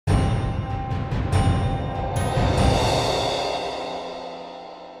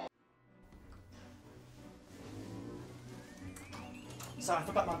Sorry, I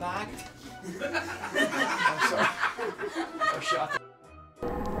forgot my bag. I'm sorry. Oh shit.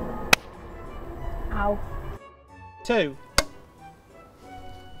 Ow. 2.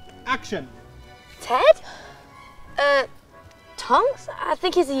 Action. Ted? Tonks? I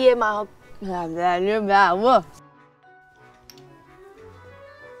think he's a year my...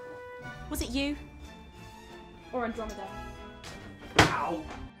 Was it you? Or Andromeda? Ow.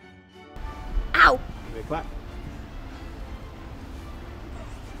 Ow! Give me a clap.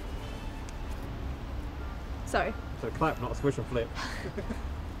 Sorry. So clap, not a swish and flip.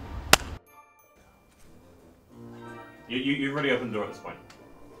 You've already opened the door at this point.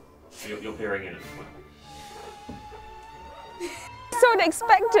 You're peering in at this point. So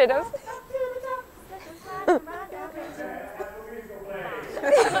unexpected.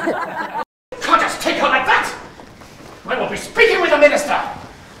 Can't just take her like that! I will be speaking with the minister!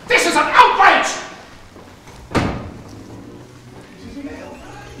 This is an outrage!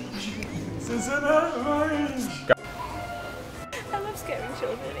 This is an outrage! I love scaring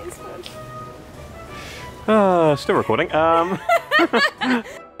children, it's fun. Still recording. I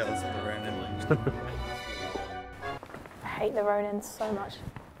hate the Ronins so much.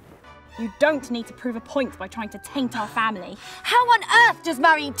 You don't need to prove a point by trying to taint our family. How on earth does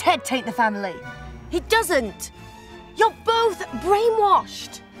marrying Ted taint the family? He doesn't. You're both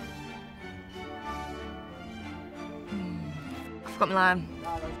brainwashed. I forgot my line.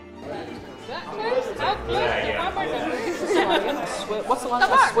 What's the one? I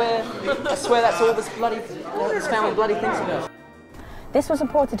swear that's all this family bloody thinks about. This was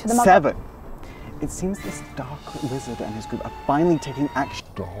reported to the mother. 7. It seems this dark wizard and his group are finally taking action.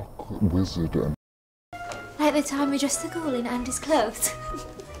 Dark wizard and... Like the time we dressed the ghoul in Andy's clothes.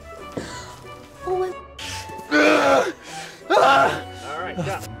 Oh, Alright,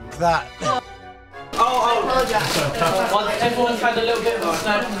 That. I apologise. Once everyone's had a little bit of a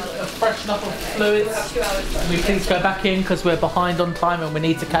snack and freshen up on fluids, we please go back in because we're behind on time and we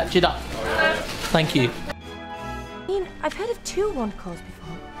need to catch it up. Thank you. I mean, I've heard of 2 wand calls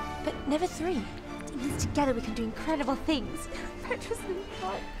before, but never 3. it means together we can do incredible things. Petra's really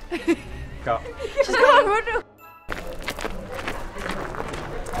fun. Cut. She's got a run.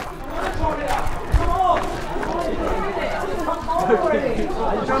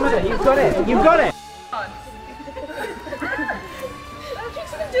 Andromeda, you've got it! You've got it!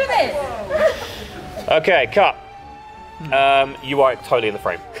 Do this! Okay, cut. You are totally in the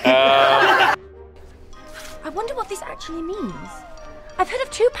frame. I wonder what this actually means. I've heard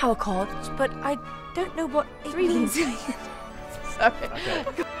of 2 power cords, but I don't know what 3 means. Sorry.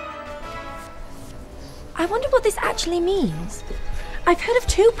 Okay. I wonder what this actually means. I've heard of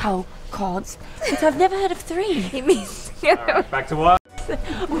 2 power cords, but I've never heard of 3. It means... Alright, back to work.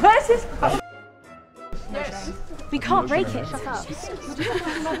 Where's his... Yes. We can't break it. Shut up.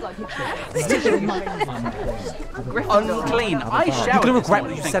 Unclean. I showered. You're gonna regret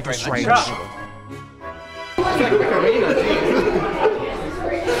what you said, Lestrange.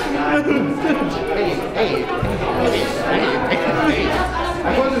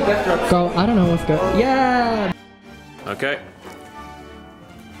 Go. I don't know what's going. Yeah. Okay.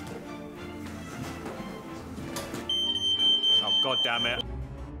 Oh, god damn it.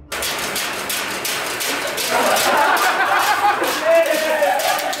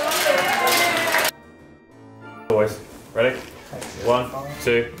 Boys, ready? 1,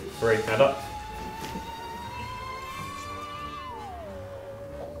 2, 3, hand up.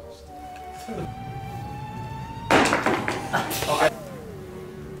 Okay.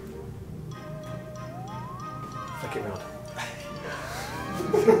 Flick it round.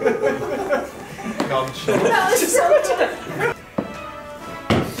 That was so good.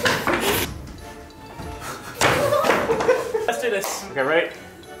 Let's do this. Okay, ready?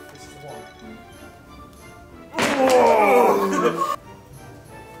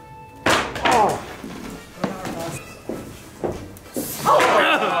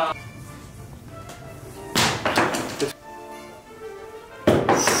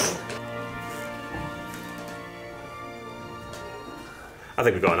 I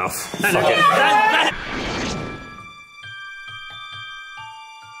think we've got enough.